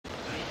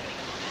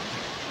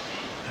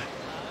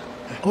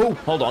Oh,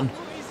 hold on.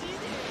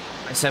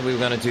 I said we were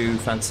going to do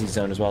Fantasy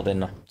Zone as well,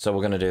 didn't I? So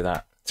we're going to do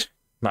that.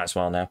 Might as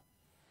well now.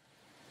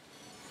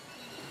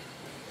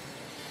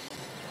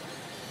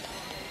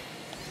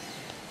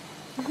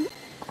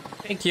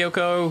 Hey,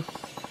 Kyoko.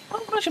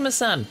 Oh,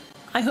 Rashima-san.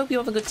 I hope you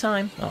have a good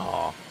time.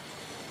 Aww.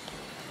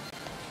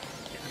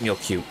 You're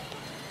cute.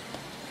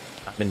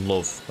 I'm in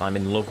love. I'm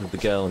in love with the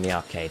girl in the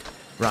arcade.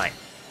 Right.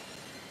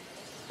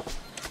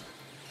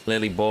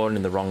 Clearly born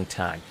in the wrong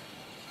tag.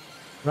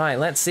 Right,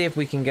 let's see if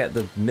we can get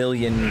the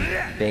million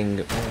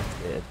thing.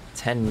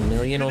 10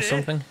 million or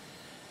something.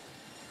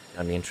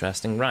 That'd be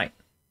interesting. Right.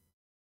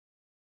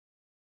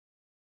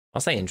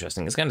 I'll say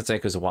interesting. It's going to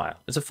take us a while.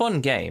 It's a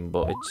fun game,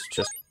 but it's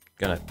just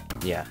gonna...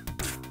 Yeah.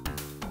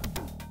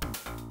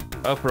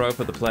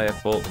 Opa, the player,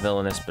 fault,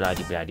 villainous,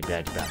 bladdy, bladdy,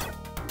 bladdy, bladdy.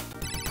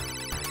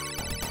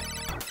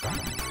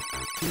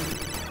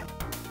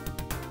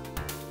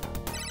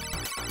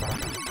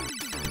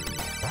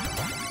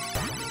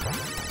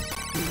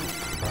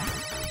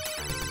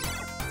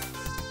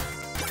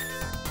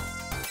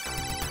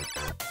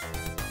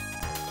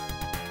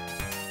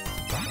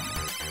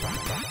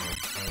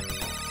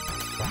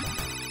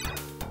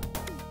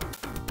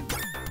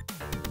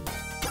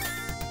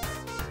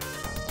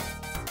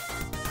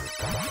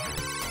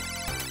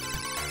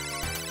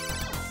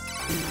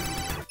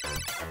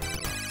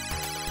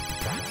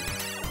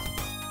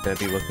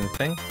 Dirty looking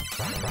thing.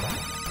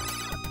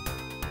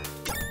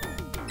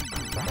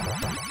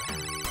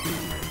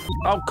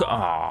 Oh,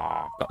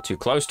 got too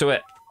close to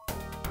it.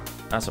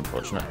 That's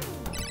unfortunate.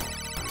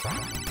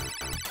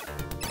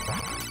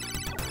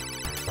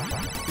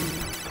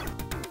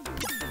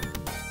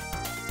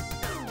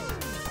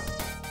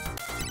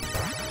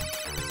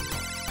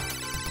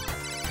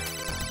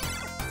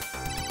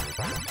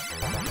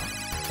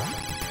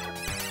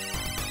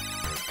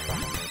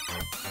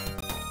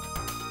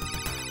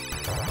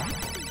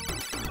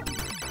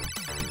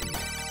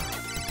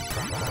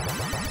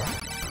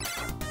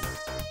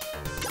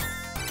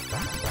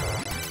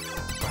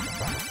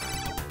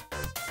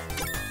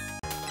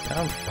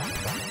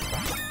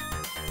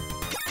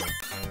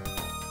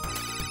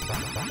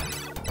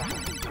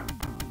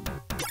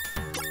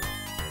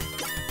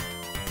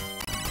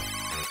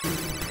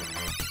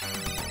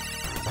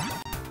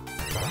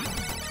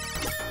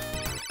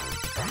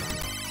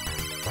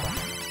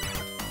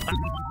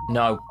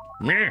 No.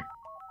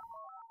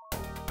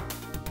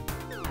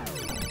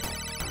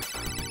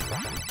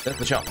 There's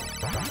the shop.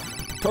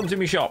 Come to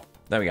me shop.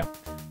 There we go.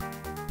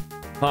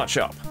 Part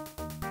shop.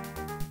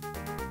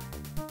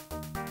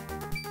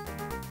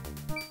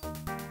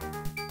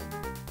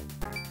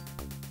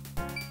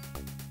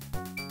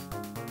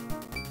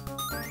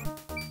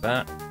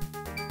 That.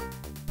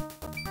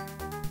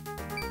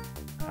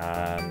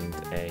 And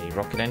a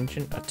rocket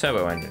engine. A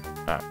turbo engine.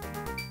 Oh.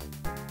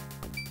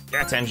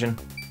 Jet engine.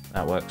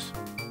 That works.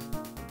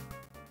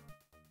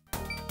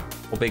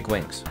 Or big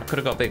wings. I could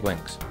have got big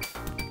wings.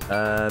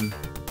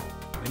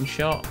 Wind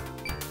shot.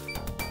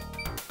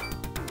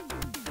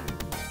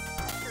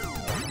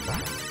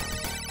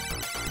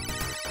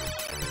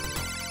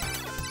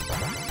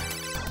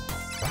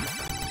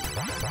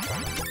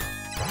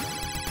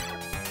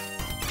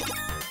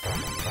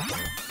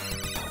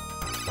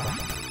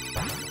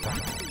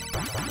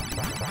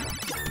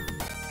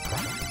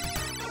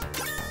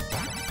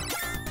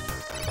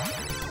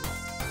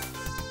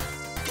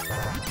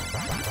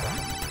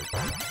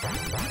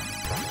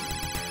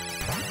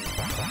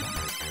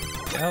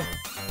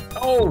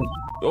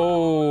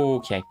 Oh,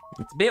 okay.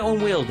 It's a bit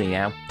unwieldy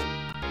now.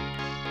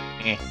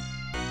 Eh.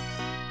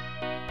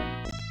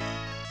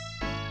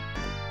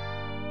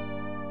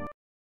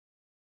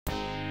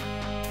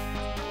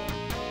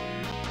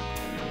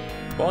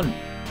 Fun.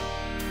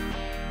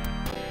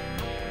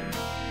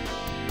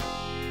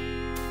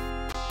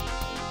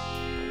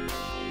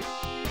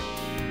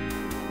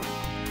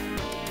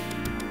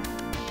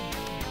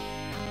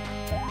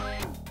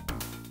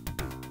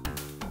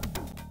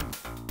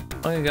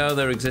 Long ago,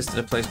 there existed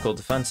a place called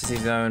the Fantasy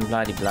Zone,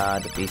 blah de blah,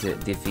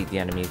 defeat the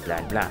enemies,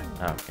 blah blah.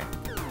 Oh, okay.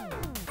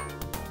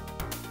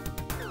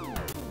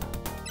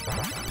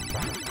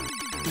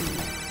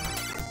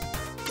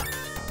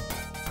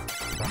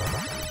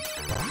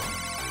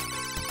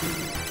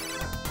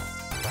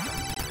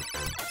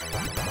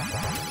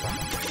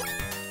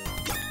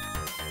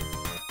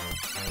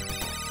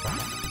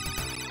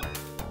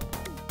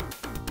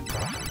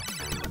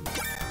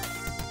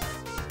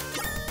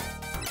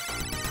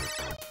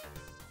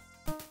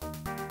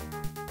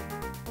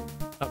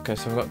 Okay,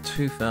 so we've got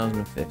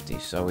 2050,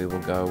 so we will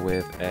go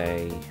with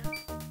a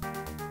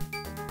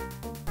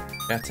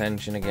jet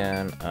engine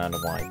again and a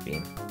wide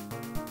beam.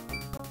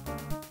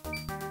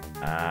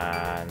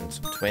 And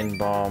some twin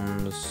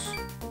bombs.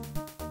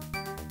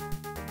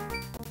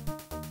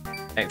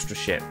 Extra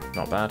ship,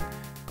 not bad.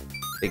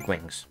 Big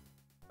wings.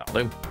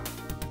 That'll do.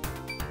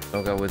 So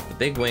we'll go with the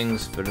big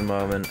wings for the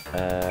moment,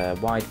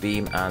 wide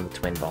beam and the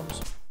twin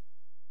bombs.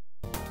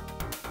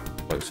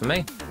 Works for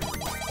me.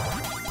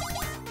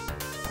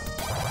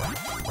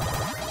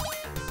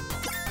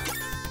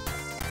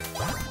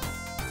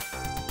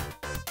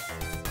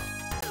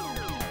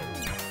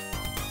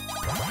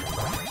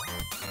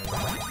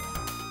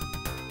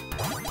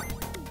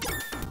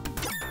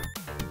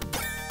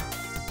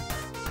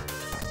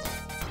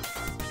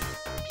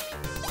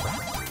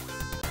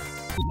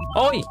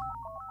 Oi!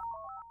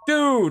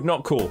 Dude,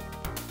 not cool.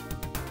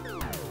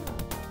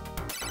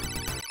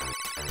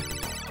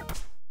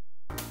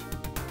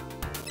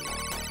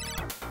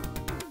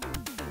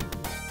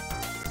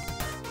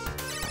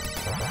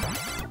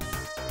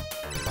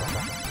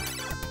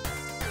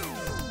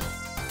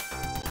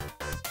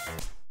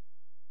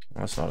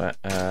 That's not it.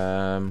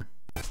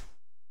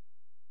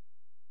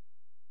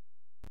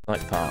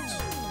 Like parts.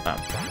 Oh.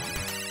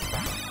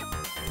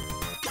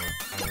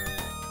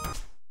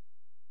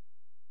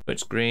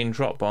 Switch green,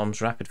 drop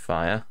bombs, rapid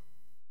fire.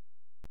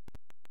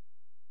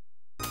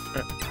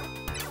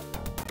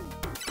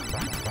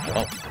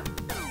 Oh.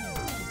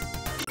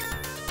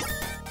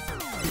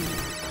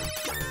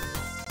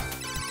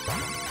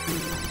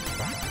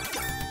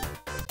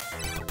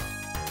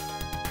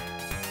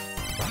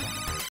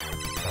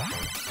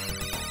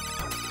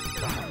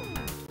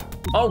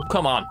 Oh,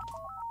 come on.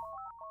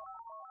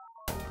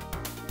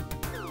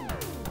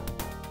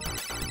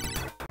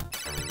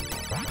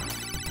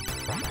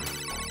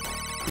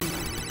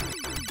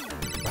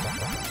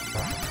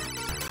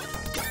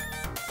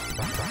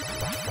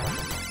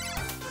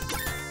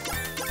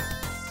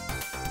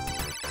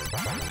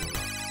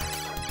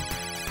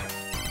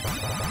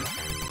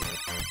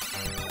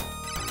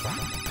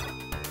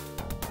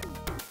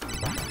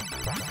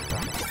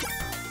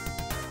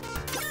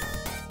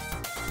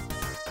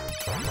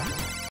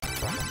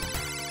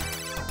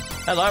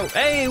 Hello.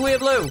 Hey, we're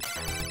blue.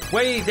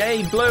 Wait,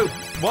 hey, blue.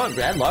 What?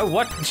 Hello,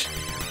 what?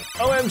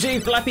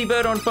 OMG, Flappy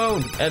Bird on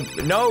phone.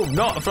 No,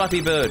 not a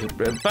Flappy Bird.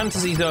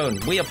 Fantasy Zone.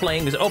 We are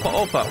playing as Upper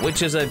Upper,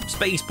 which is a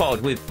space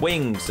pod with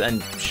wings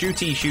and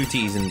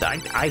shooties. And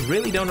I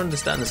really don't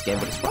understand this game,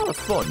 but it's rather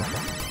fun.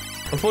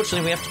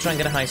 Unfortunately, we have to try and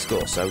get a high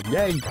score, so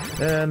yay.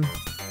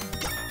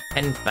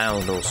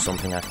 10,000 or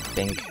something, I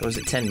think. Or is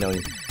it 10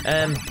 million?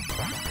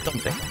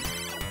 Something.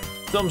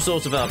 Some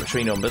sort of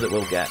arbitrary number that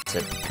we'll get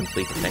to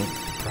complete the thing.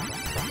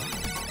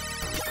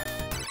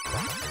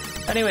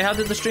 Anyway, how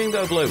did the stream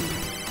go, Blue?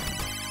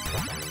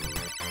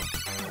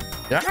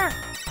 Ah!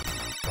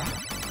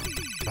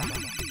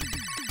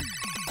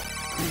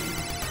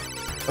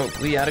 Oh,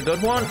 we had a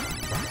good one.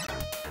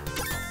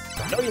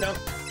 No, you don't.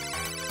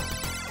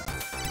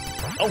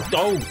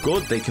 Oh,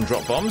 good. They can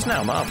drop bombs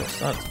now. Marvelous.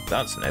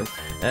 That's new.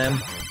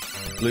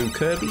 Blue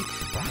Kirby.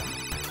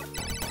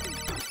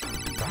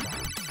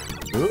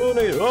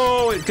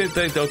 Oh,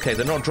 okay.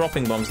 They're not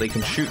dropping bombs. They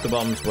can shoot the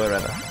bombs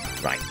wherever.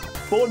 Right.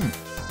 Fun.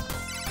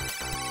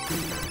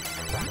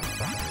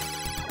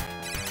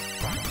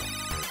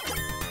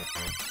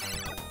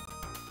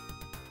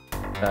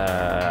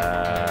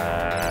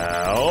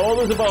 Oh,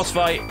 there's a boss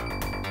fight.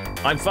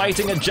 I'm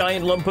fighting a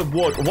giant lump of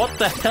wood. What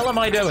the hell am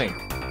I doing?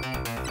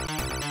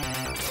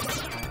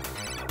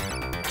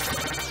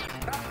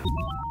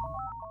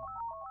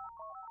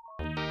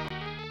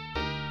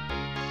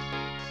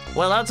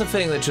 Well, that's a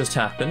thing that just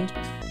happened.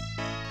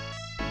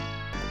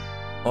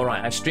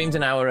 Alright, I streamed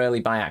an hour early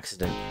by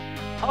accident.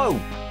 Oh!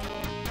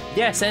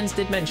 Yes, Ens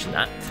did mention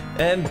that.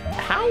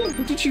 How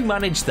did you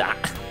manage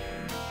that?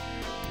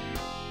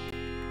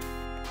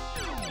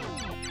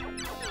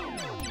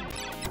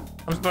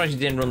 I'm surprised you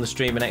didn't run the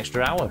stream an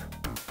extra hour.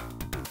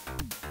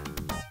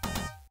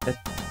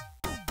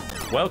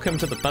 Welcome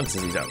to the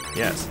Fantasy Zone,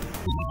 yes.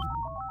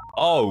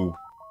 Oh,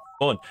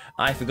 fun.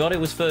 I forgot it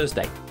was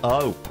Thursday.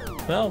 Oh,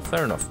 well,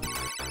 fair enough.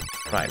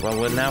 Right, well,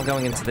 we're now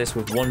going into this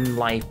with 1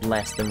 life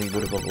less than we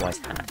would have otherwise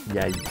had.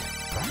 Yay.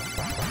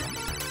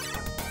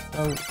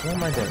 Oh, what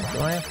am I doing? Do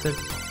I have to...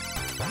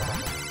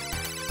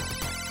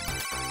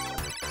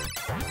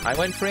 I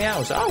went 3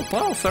 hours. Oh,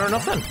 well, fair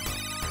enough then.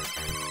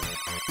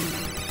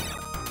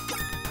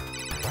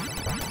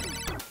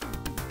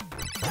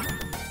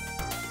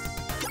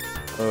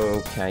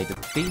 Okay,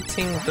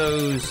 defeating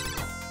those...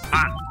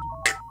 Ah!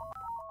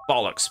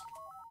 Bollocks.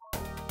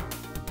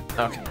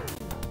 Okay.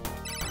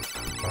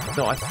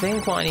 So I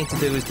think what I need to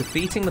do is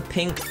defeating the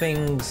pink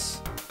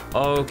things...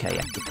 Okay,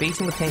 yeah.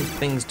 Defeating the pink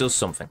things does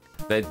something.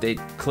 It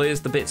clears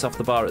the bits off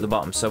the bar at the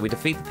bottom. So we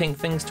defeat the pink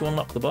things to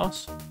unlock the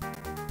boss.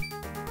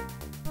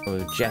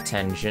 Oh, jet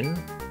engine.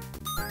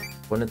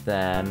 One of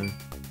them.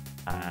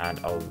 And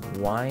a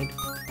wide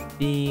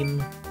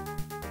beam.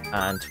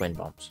 And twin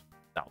bombs.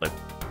 That'll do.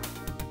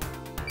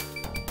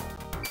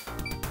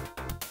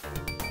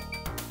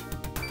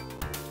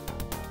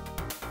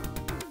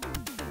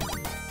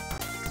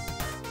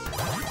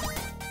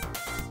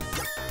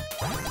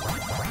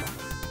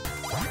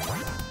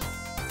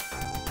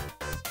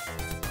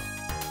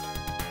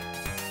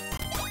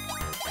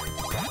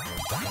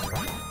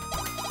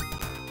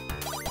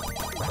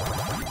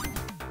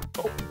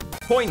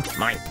 Point,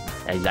 mine.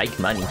 I like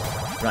money.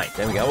 Right,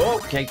 there we go.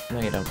 Okay, no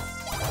you don't.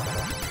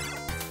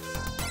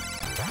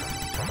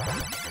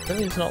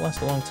 Really does not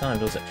last a long time,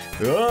 does it?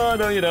 Oh,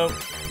 no you don't.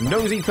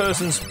 Nosy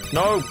persons.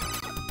 No.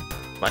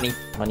 Money,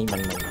 money,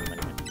 money, money, money,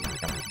 money.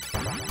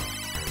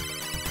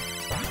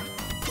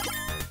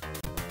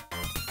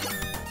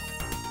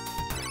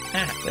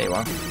 Ah, there you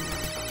are.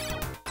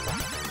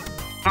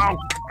 Ow!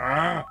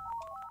 Ah.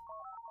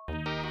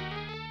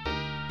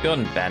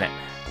 Gun Bennett.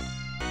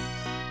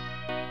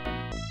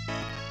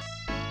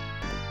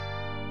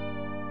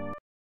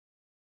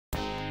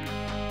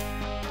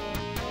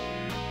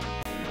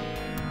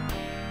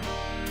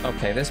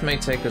 Okay, this may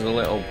take us a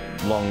little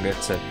longer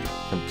to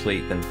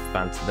complete than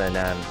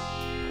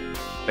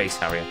Space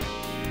Harrier.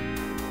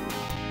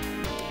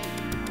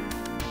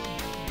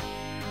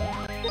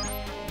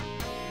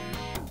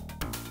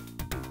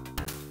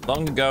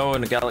 Long ago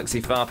in a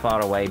galaxy far,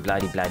 far away,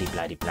 bloody, bloody,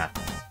 bloody, blah.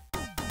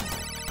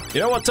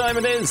 You know what time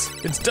it is?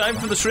 It's time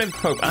for the shrimp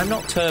poke. I'm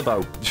not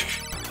Turbo.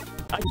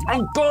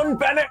 I'm gone,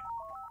 Bennett!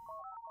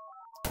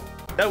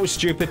 That was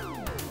stupid.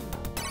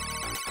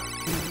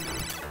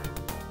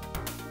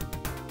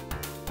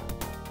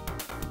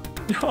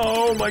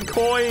 Oh, my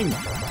coin!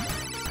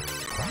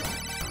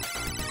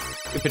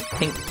 Stupid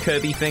pink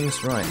Kirby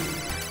things, right.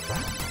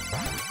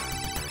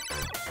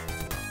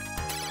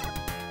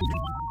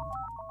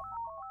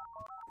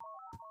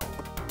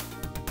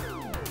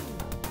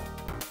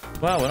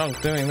 Well, we're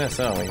not doing this,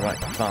 are we? Right,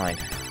 fine.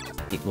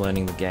 Keep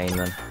learning the game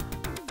then.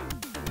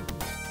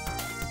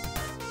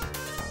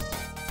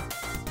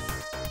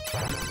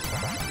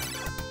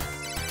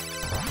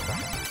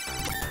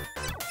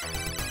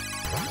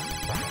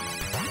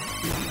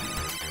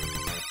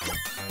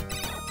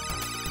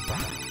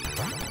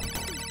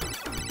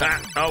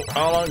 Oh,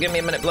 hold on, give me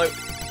a minute, Blue.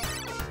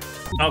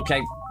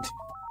 Okay.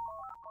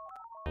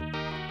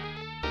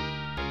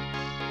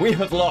 We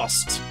have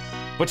lost.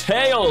 But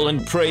hail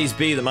and praise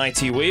be the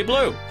mighty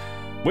Weeblue.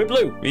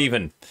 Weeblue,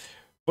 even.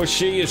 For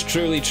she is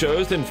truly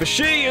chosen, for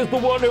she is the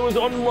one who has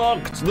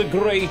unlocked the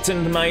great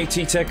and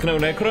mighty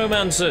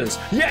Techno-Necromancers.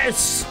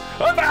 Yes!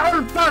 Of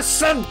Alpha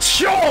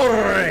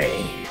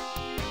Centauri!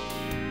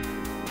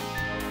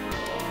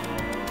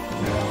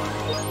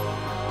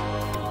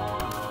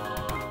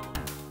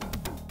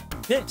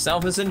 Yes,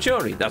 Alpha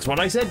Centauri. That's what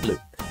I said, Blue.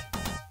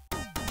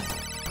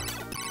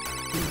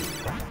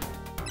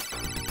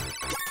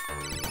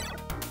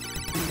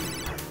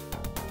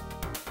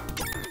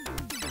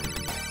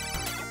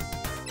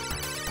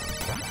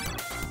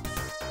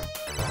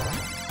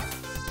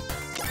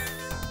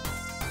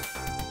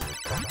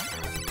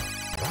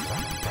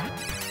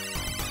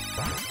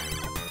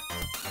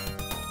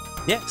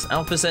 Yes,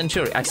 Alpha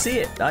Centauri. I see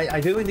it. I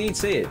do indeed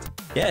see it.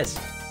 Yes.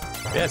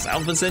 Yes,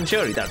 Alpha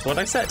Centauri. That's what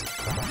I said.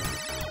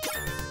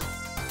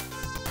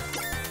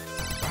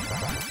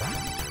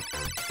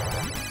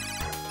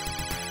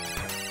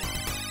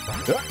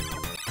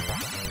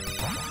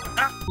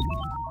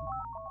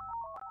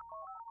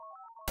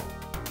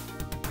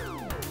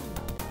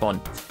 Fun.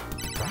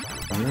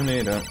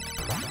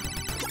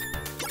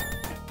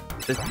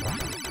 The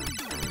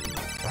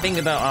thing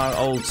about our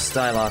old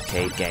style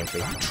arcade games,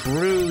 they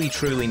truly,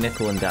 truly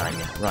nickel and dime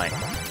you. Right.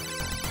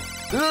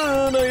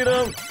 Oh, no you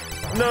don't.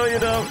 No you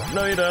don't.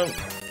 No you don't.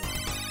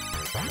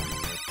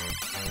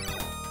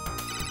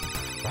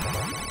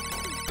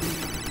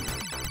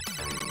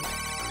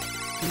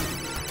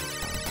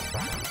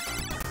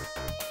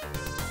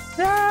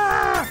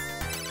 Ah!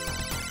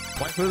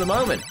 Why for the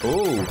moment?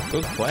 Ooh,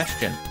 good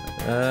question.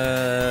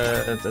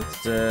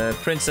 That's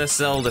Princess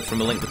Zelda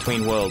from A Link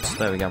Between Worlds.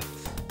 There we go.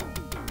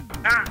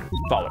 Ah!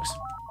 Bollocks.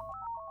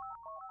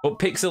 But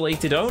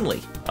pixelated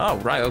only. Oh,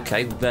 right,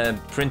 okay. The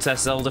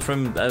Princess Zelda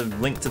from A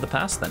Link to the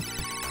Past, then.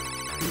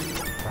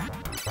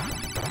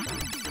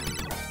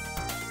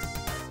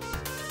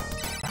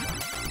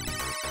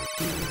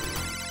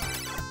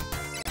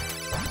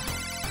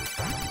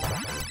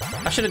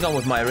 I should have gone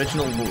with my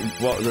original,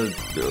 the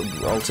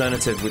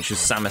alternative, which was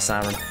Samus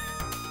Aran.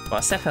 Well,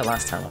 I said her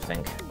last time, I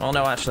think. Oh,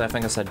 no, actually, I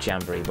think I said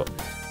Jamboree, but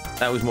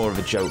that was more of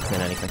a joke than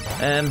anything.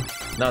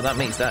 No,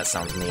 that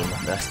sounds mean.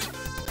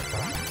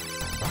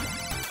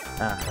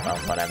 Well,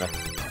 whatever.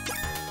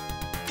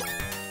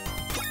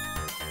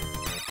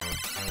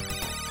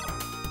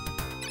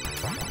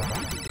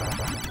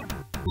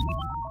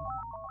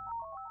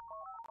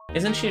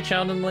 Isn't she a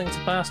child in the Link to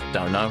the Past?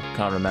 Don't know,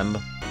 can't remember.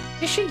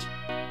 Is she?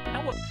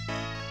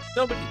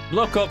 Nobody.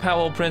 Look up how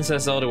old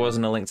Princess Zelda was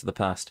in A Link to the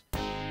Past.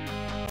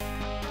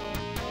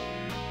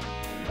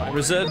 I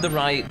reserve the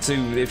right to,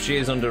 if she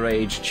is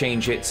underage,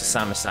 change it to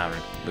Samus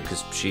Aran,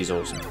 because she's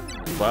awesome.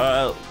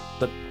 Well,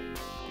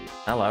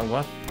 hello,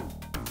 what?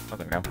 Oh,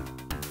 there we go.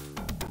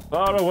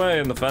 Far away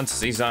in the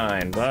fantasy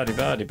zone. Badi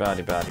badi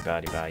badi badi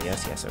badi badi.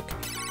 Yes, yes, okay.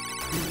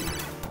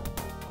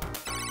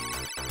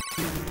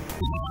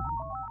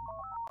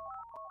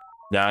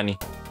 Nani.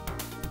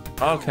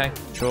 Okay,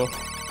 sure.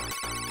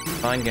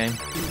 Fine game.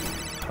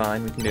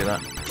 Fine, we can do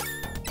that.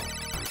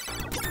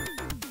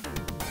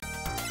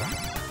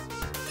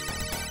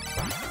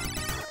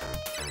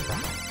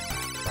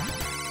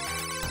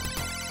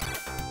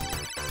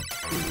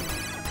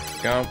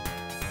 Go.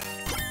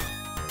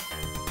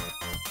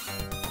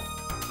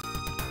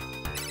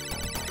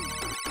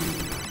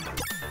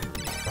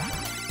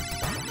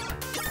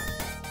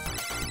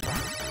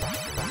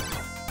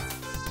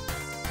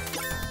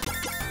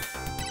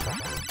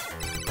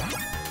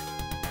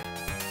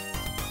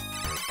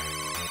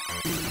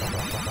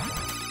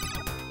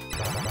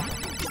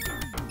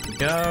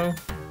 Go.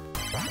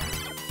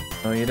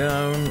 No, you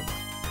don't.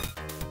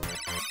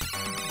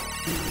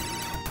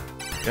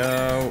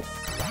 Go.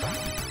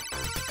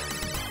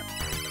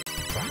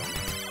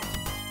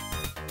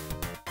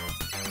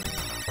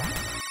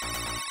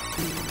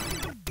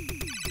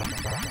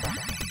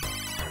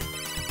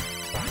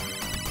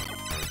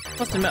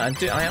 Must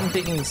admit, I am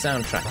digging the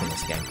soundtrack in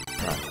this game.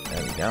 Right,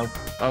 there we go.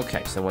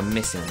 Okay, so we're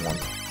missing one.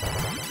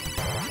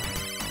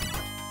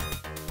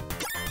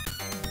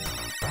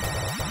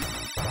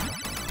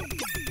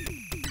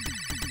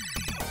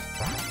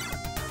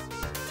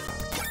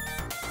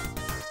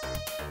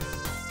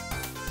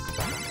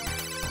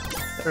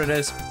 There it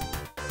is.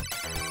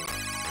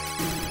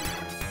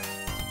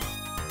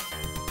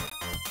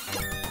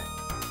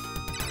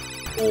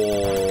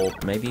 Or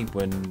maybe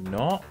we're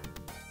not.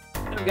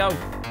 There we go.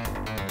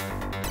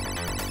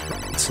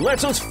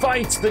 Let us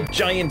fight the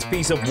giant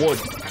piece of wood.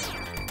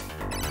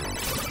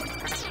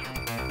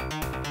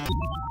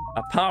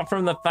 Apart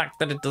from the fact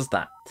that it does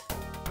that.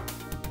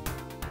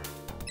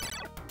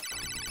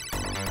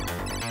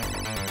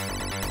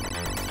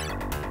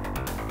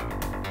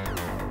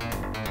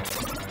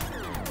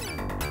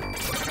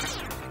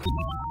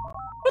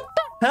 What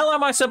the hell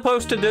am I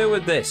supposed to do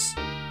with this?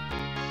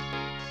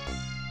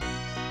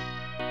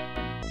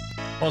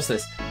 What's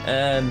this?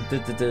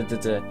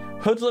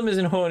 Hoodlum is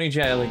in horny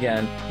jail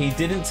again. He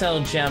didn't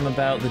tell Jam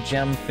about the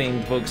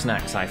jam-themed bug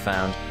snacks I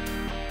found.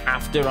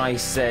 After he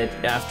said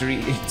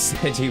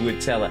he would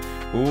tell her.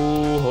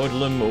 Ooh,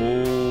 Hoodlum,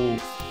 ooh.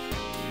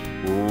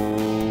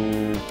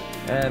 Ooh.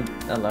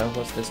 Hello,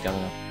 what's this going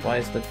on? Why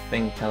is the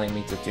thing telling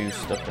me to do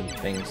stuff and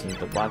things and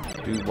the what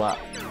do what?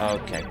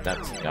 Okay, I'm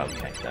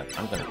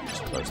gonna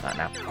just close that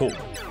now. Cool.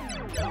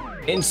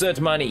 Insert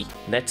money.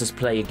 Let us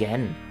play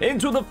again.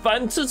 Into the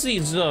fantasy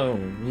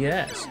zone.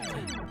 Yes.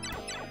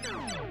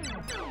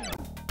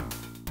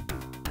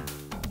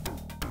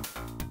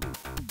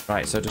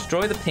 Right, so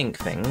destroy the pink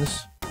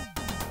things.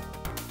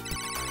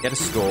 Get a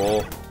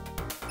score.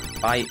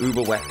 Buy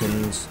uber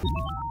weapons.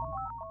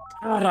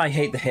 God, I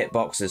hate the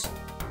hitboxes.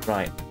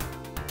 Right.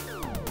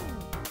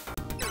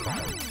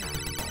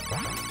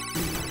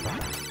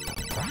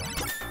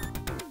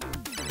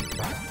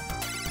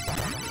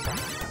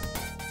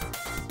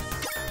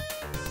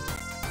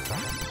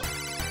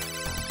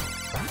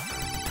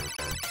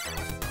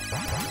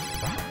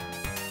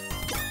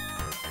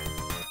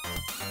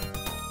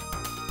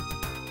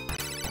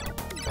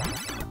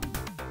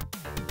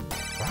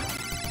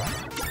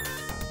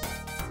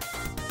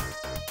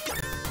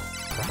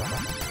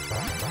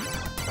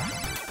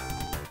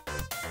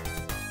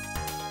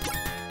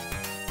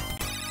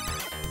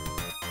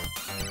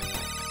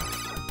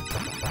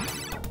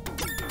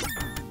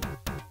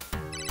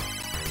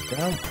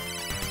 Down.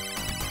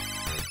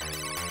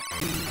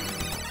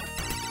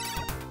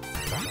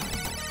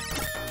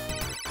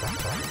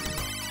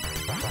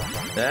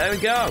 There we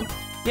go.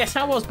 Yes,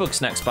 how was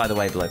Bugsnax, by the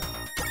way, Blue?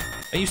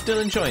 Are you still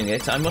enjoying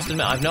it? I must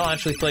admit, I've not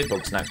actually played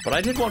Bugsnax, but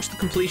I did watch the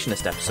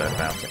completionist episode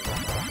about it.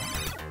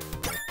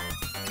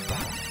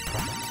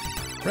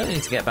 Really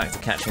need to get back to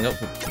catching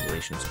up with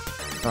completions.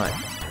 Right.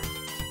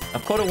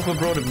 I've caught up with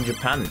Abroad in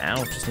Japan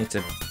now. Just need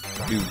to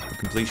do the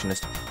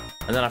completionist.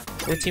 And then I've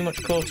pretty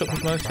much caught up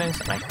with most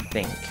things, I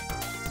think.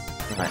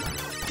 Right.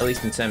 At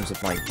least in terms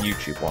of my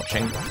YouTube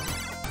watching.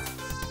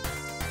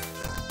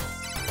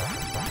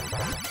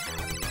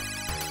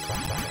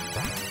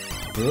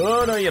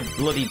 Oh, no, you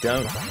bloody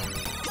don't.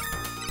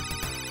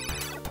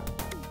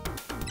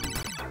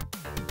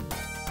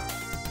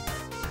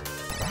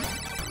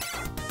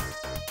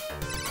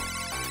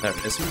 There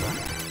it is.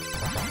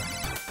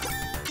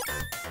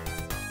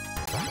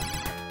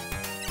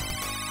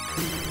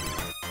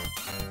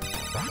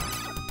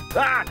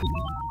 Ah!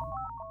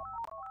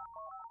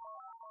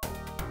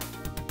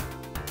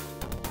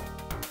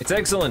 It's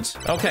excellent.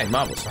 Okay,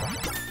 marvelous.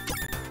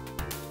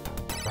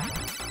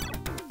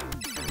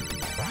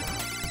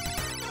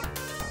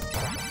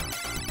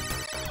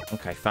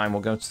 Okay, fine, we'll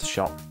go to the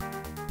shop.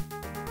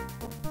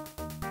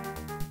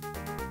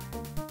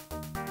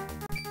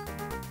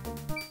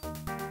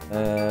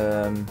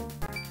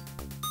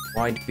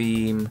 Wide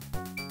beam,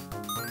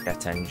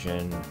 jet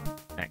engine,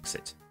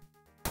 exit.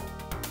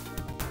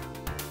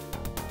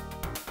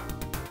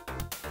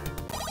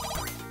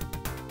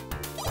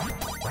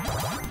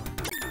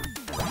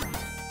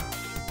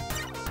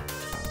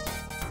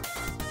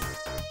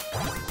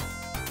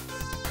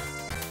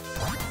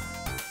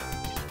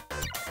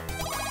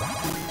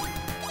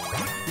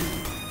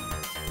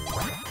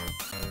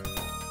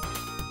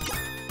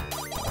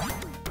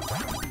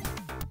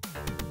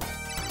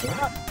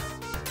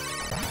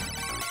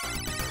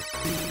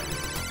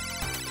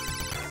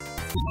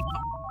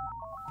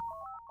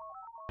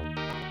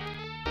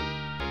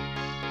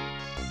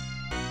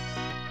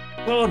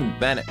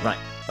 Bennett, right,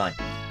 fine.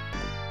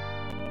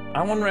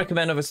 I wouldn't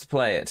recommend others to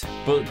play it,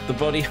 but the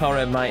body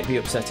horror might be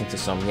upsetting to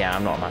some. Yeah,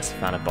 I'm not a massive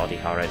fan of body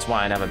horror. It's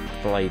why I never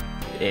played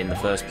it in the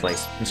first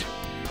place.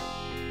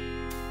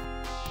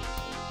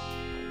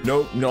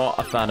 Nope, not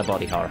a fan of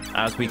body horror,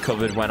 as we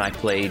covered when I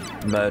played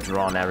Murder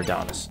on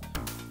Eridanus.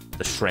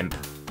 The shrimp.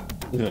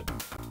 Well,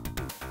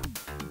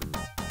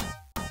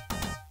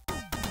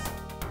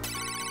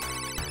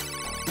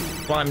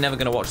 I'm never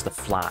going to watch The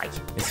Fly.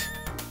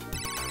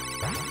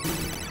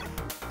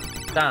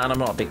 And I'm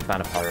not a big fan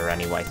of horror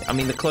anyway. I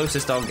mean, the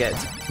closest I'll get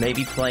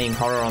maybe playing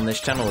horror on this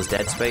channel is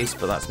Dead Space,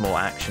 but that's more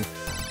action.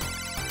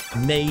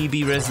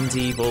 Maybe Resident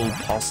Evil,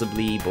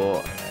 possibly,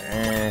 but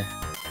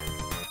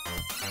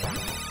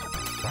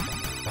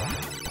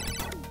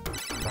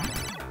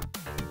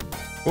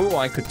Oh,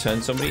 I could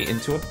turn somebody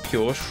into a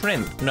pure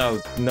shrimp.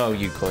 No,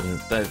 you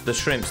couldn't. The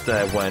shrimps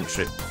there weren't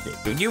shrimp.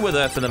 You were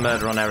there for the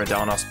murder on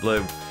Eridanos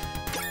Blue.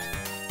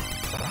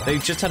 They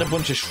just had a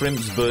bunch of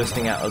shrimps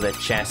bursting out of their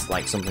chest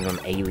like something from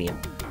Alien.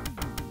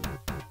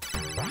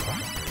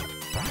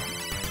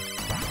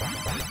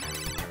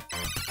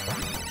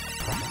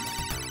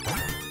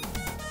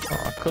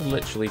 Oh, I could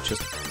literally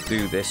just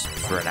do this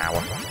for an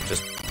hour.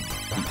 Just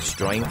keep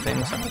destroying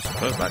things. I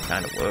suppose that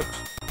kind of works.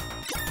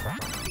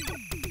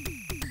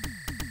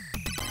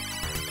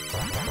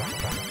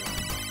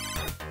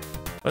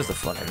 Where's the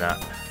fun in that?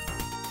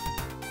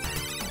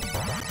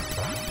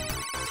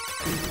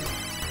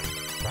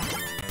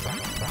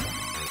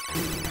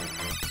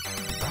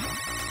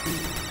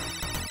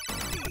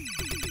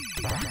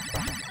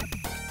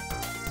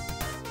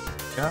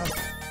 Go.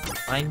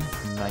 Mine.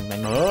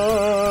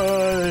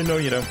 Oh, no,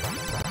 you don't.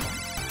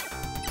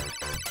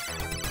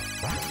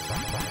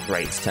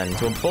 Great, it's turned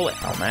into a bullet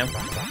hell now.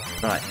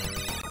 Right.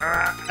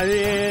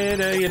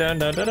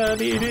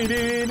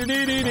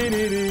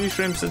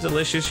 Shrimps are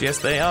delicious, yes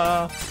they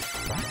are.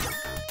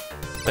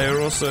 They are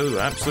also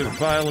absolute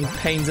violent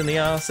pains in the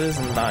arses,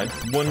 and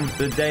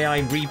the day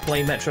I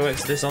replay Metro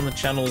Exodus on the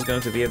channel is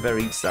going to be a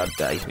very sad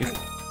day.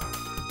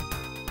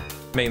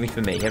 Mainly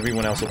for me.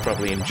 Everyone else will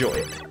probably enjoy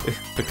it,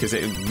 because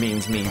it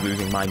means me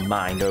losing my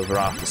mind over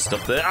half the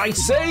stuff that I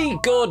say,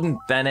 Gordon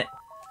Bennett.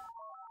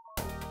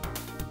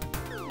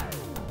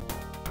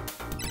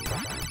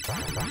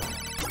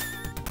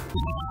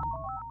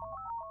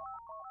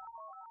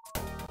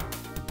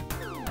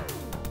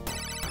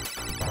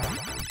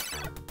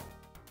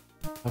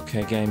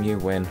 Okay, game, you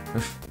win.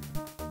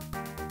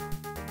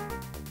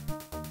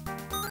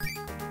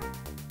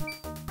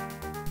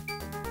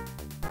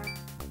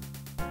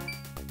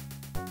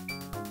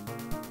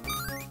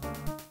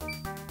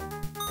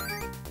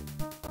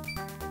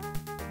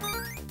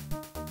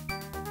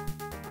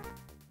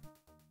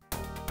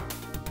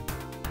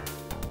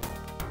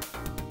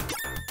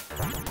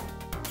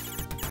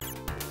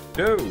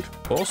 Dude,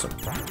 awesome.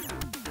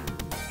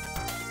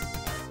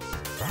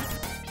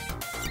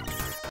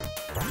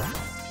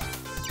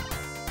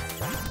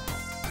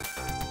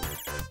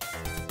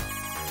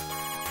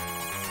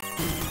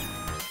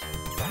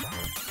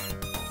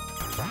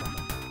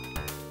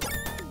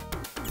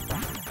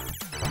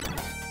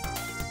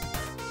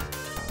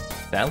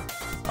 Bell?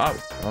 Oh,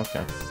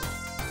 okay.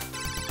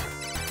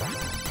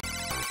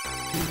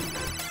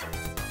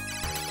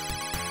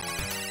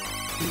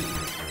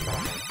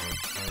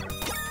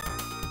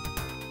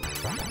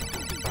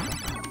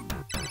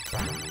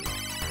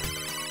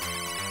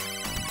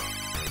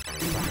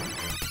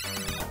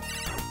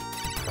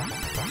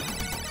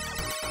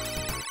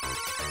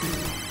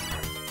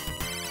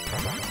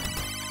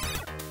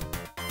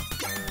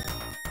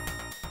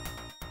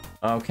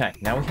 Okay,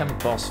 now we have a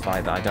boss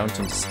fight that I don't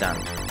understand.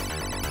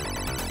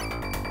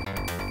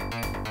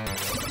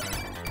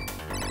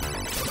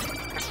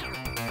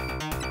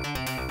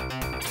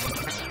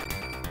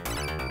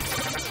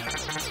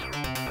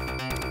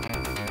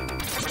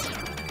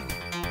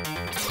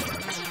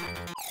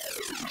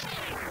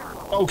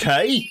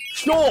 Okay,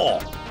 sure,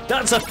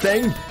 that's a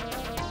thing.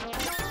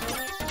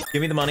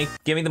 Give me the money,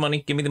 give me the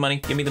money, give me the money,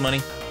 give me the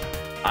money.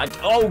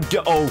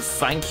 Oh,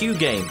 thank you,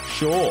 game,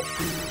 sure.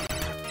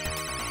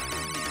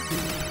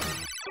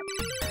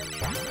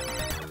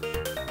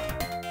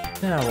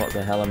 Now what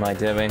the hell am I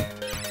doing?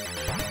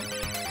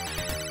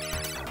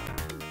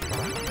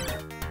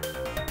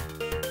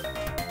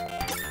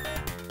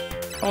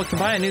 Oh, I can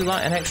buy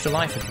an extra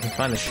life if I can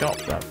find the shop,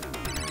 though.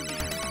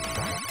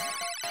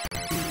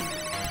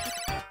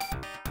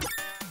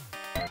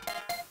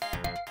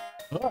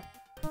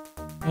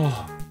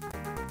 Oh.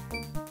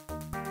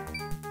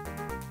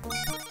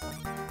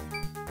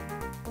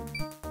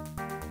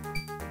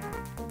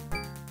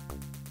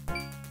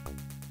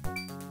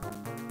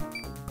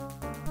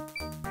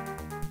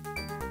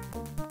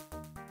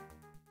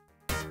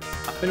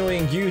 I'm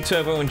annoying you,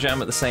 Turbo, and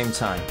Jam at the same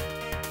time.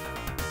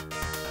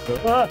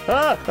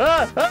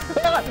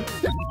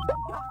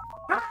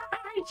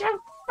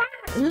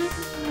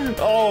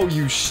 Oh,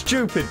 you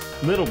stupid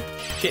little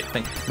shit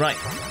thing. Right.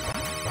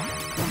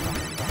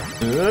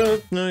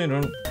 No, you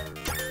don't.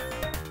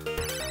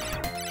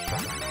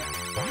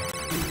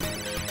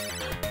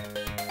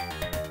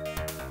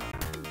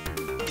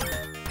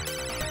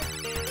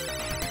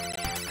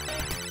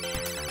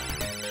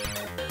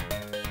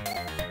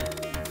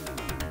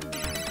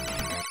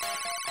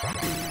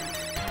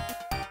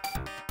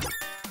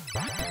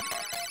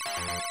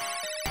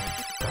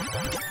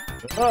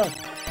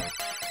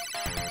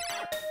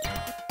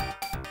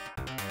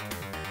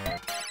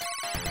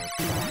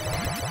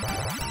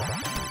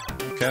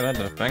 Okay, that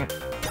did a thing.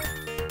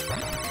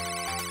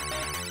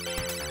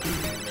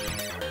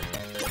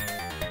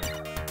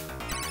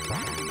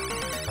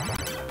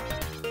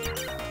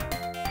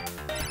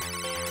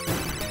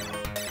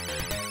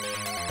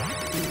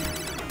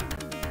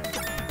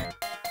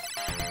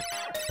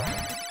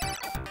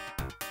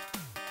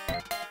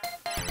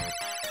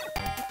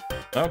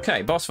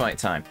 Okay, boss fight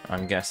time,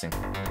 I'm guessing.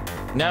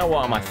 Now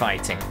what am I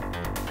fighting?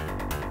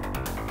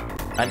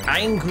 An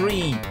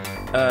angry,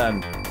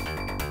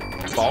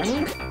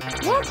 bong?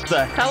 What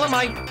the hell am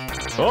I?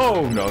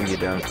 Oh, no, you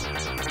don't.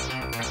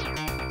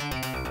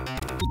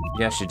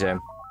 Yes, you do.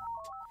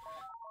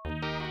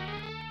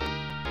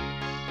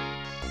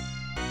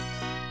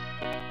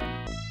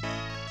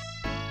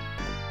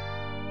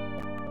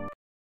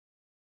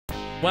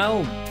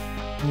 Well,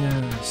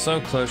 yeah, so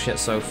close yet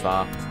so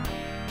far.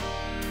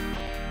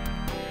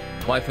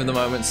 Wife of the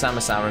moment,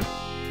 Samus Aran,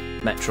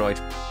 Metroid.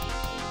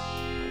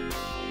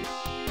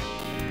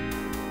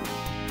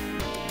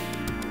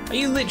 Are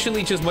you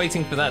literally just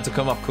waiting for that to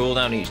come off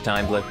cooldown each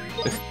time, Blue?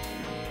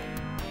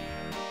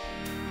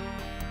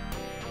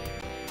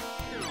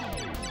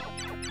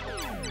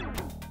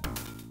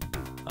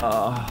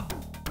 Oh,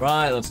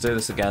 right, let's do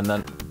this again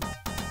then.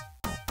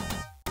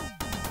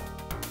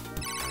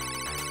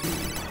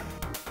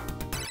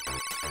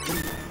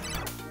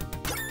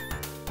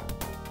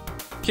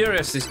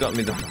 Curiosity's got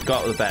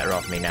the better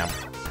of me now.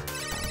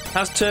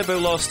 Has Turbo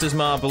lost his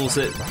marbles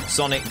at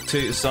Sonic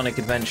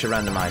Adventure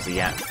Randomizer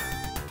yet?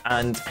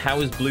 And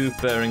how is Blue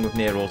faring with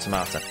Nier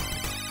Automata?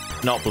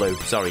 Not Blue,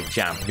 sorry,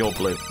 Jam. You're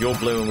Blue. You're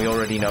Blue, and we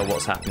already know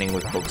what's happening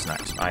with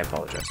Bugsnax. I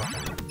apologise.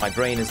 My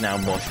brain is now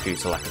mush due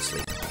to lack of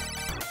sleep.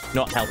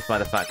 Not helped by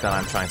the fact that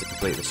I'm trying to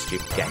complete this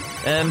stupid game.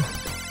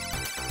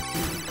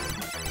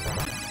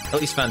 At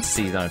least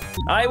Fantasy Zone.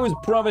 I was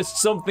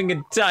promised something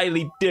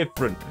entirely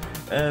different.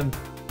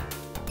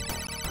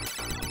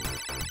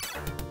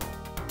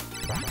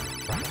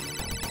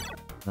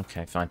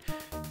 Okay, fine.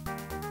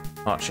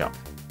 Hot shop.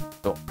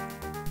 Go.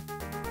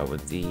 Go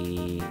with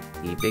the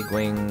big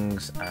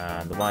wings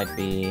and the wide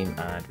beam,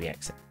 and we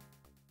exit.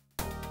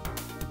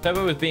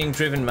 Turbo was being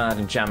driven mad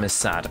and Jam is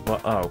sad.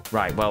 Well, oh,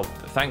 right. Well,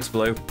 thanks,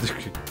 Blue.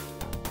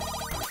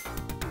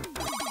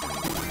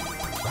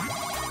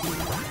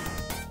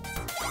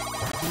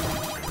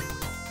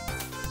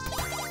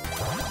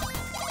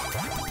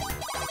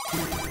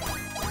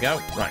 Go.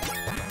 Right.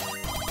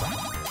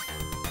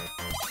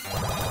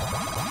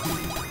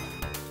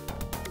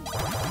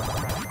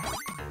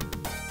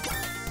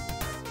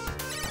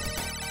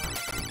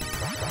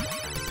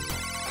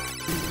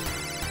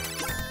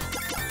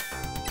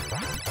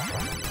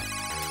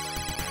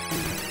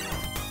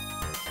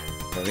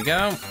 There we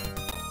go.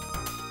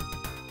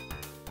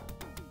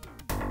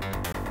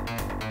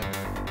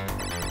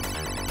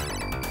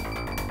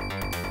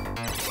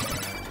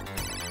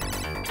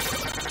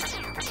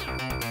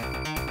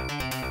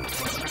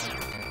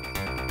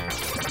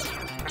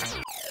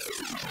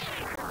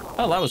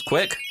 Oh, that was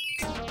quick.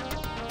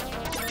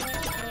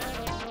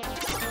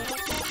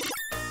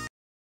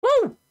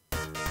 Woo!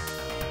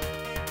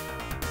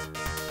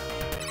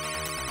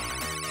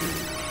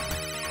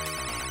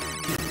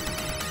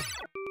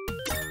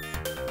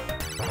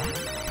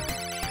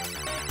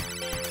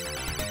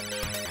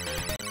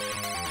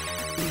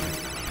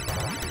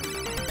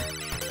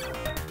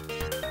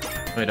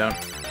 We don't.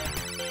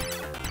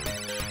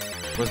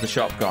 Where's the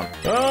shop gone?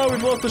 Oh,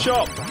 we've lost the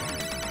shop!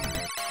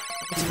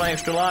 What's my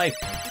extra life?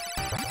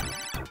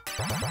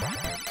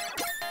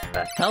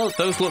 The hell,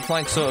 those look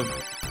like sort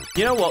of...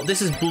 You know what?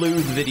 This is Blue,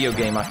 the video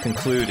game, I've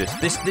concluded.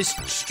 This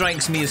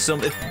strikes me as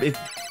some... If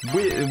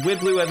With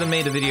Blue ever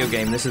made a video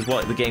game, this is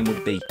what the game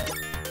would be.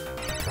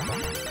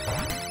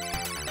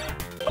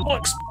 Oh,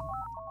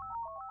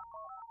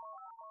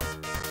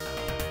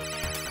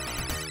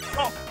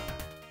 oh.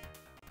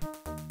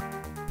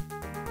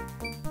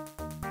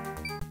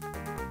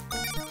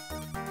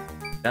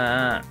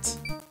 That.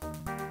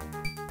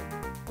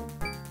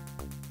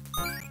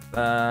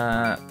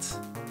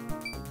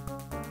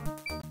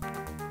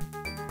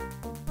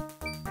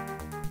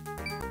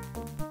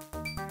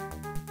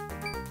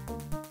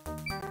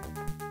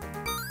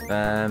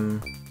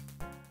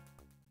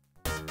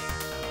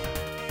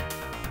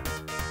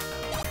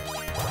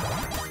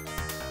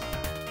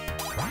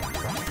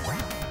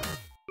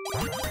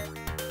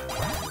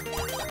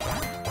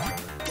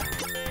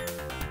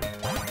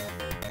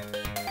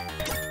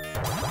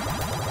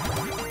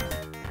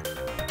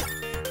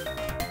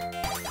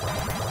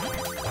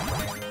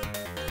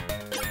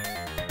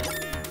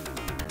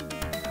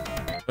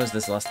 Where's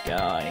this last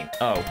guy?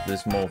 Oh,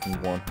 there's more than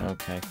one.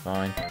 Okay,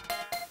 fine.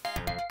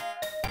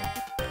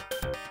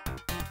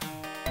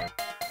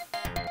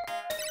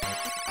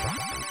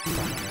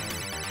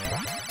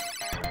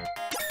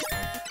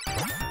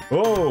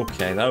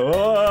 Okay, that.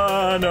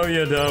 Oh, no,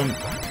 you don't.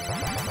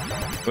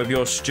 With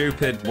your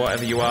stupid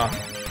whatever you are.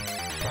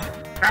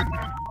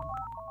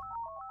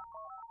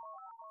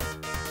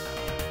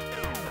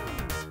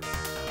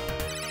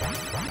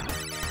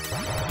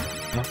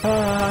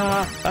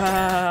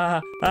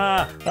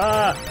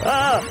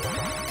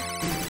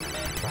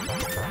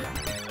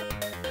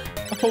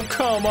 Oh,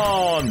 come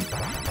on!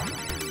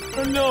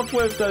 Enough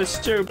with the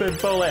stupid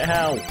bullet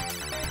hell!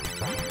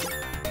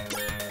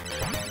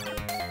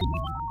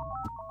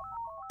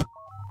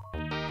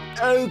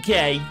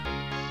 Okay.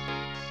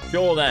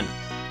 Sure then.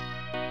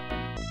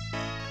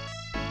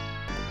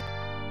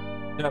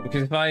 No,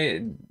 because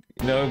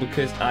No,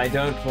 because I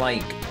don't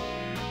like...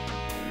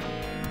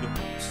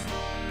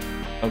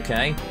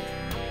 Okay.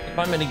 If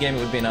I made a game, it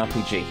would be an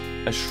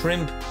RPG. A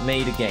shrimp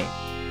made a game.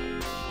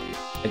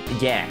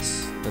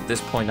 Yes. At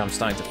this point, I'm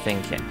starting to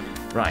think it.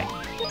 Right.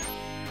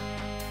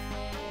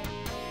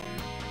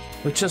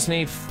 We just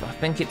need, I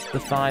think it's the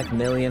 5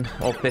 million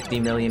or 50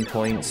 million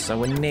points, so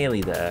we're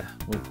nearly there.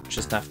 We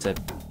just have to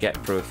get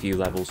through a few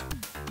levels.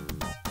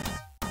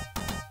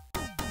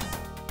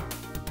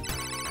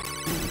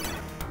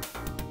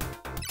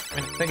 I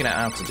mean, I've figured out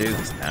how to do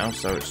this now,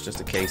 so it's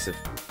just a case of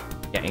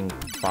getting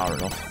far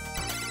enough.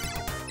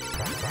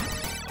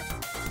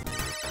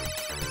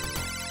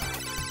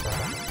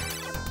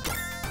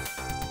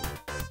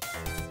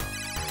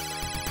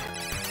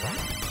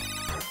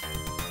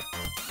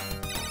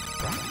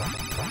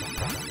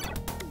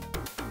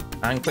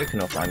 I'm quick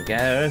enough, I'm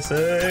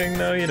guessing.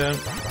 No, you don't.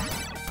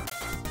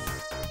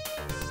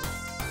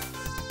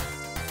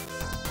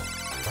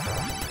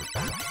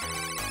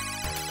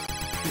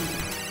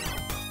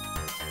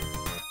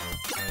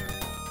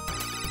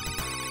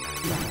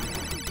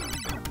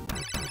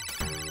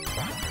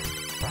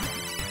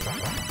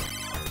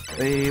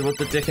 Hey, what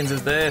the dickens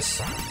is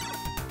this?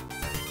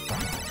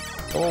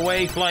 Go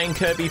away, flying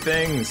Kirby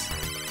things!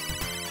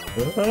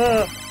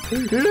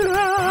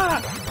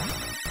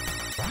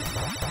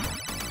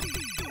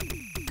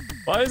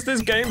 Why is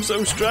this game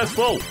so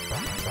stressful?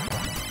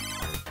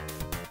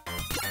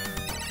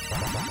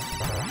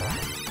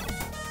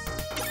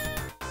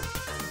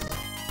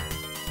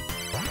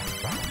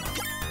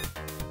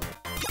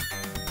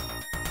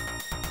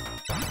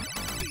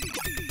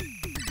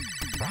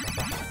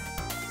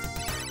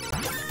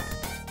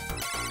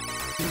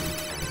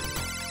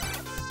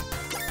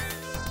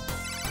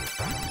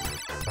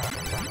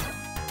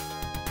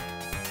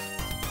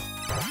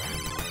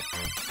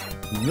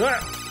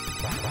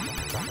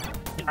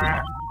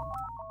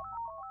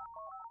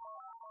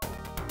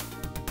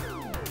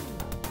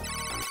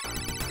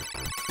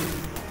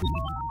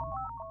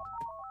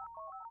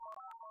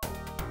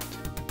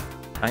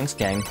 Thanks,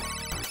 gang.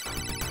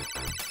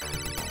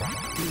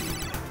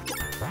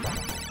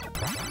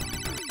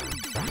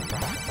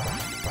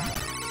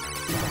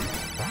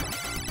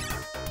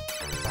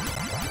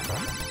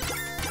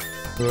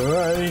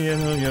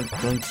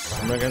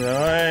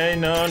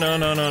 No.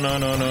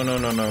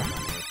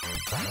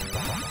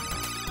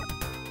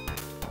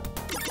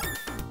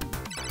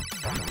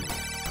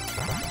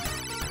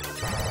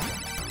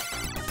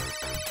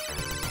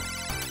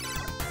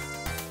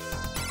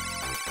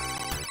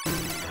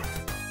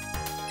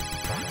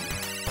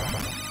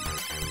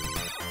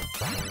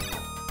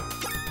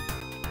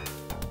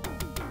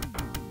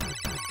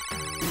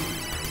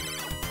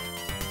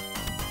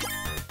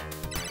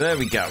 There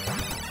we go.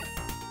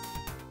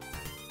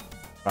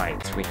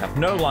 Right, we have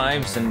no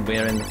lives and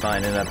we're in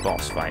a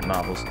boss fight.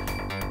 Marvels.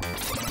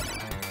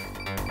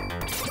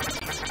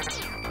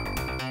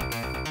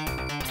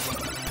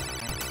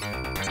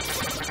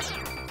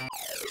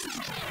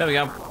 There we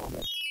go.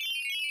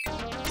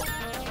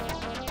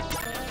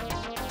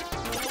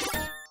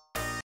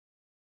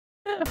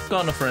 I've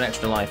got enough for an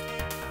extra life.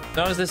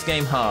 So is this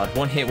game hard?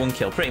 One hit, one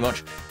kill, pretty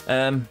much.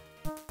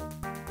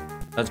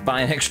 Let's buy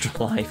an extra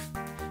life.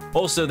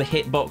 Also, the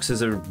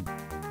hitboxes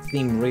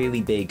seem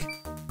really big,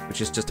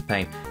 which is just a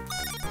pain.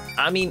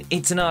 I mean,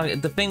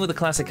 the thing with the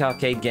classic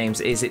arcade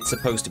games is it's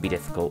supposed to be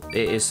difficult.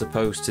 It is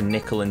supposed to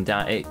nickel and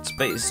die.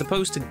 It's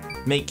supposed to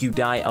make you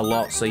die a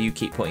lot, so you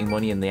keep putting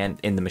money in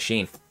the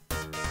machine.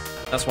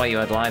 That's why you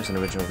had lives in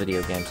original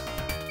video games.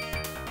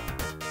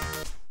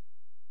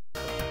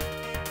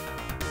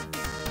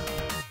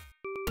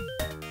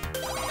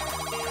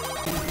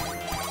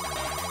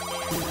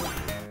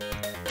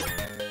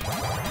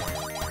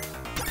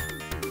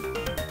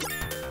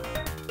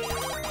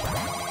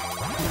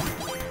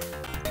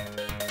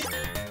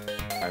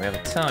 We have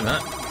a timer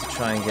to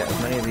try and get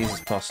as many of these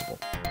as possible.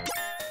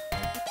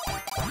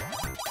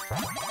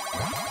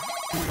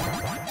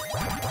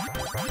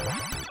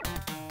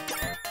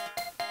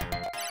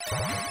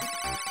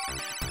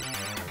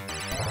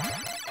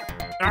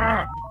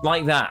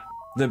 Like that.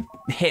 The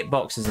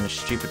hitbox is in a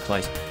stupid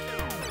place.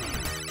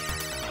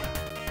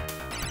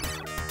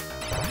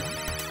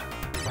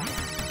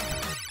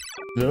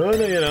 No,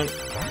 you don't.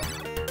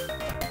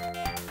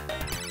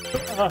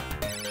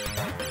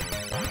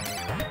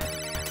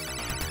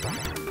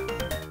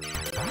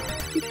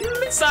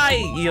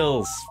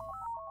 Missiles!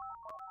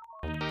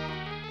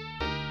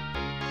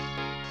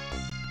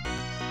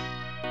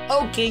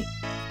 Okay.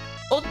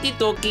 Okie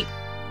dokie.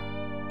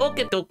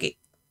 Okie dokie.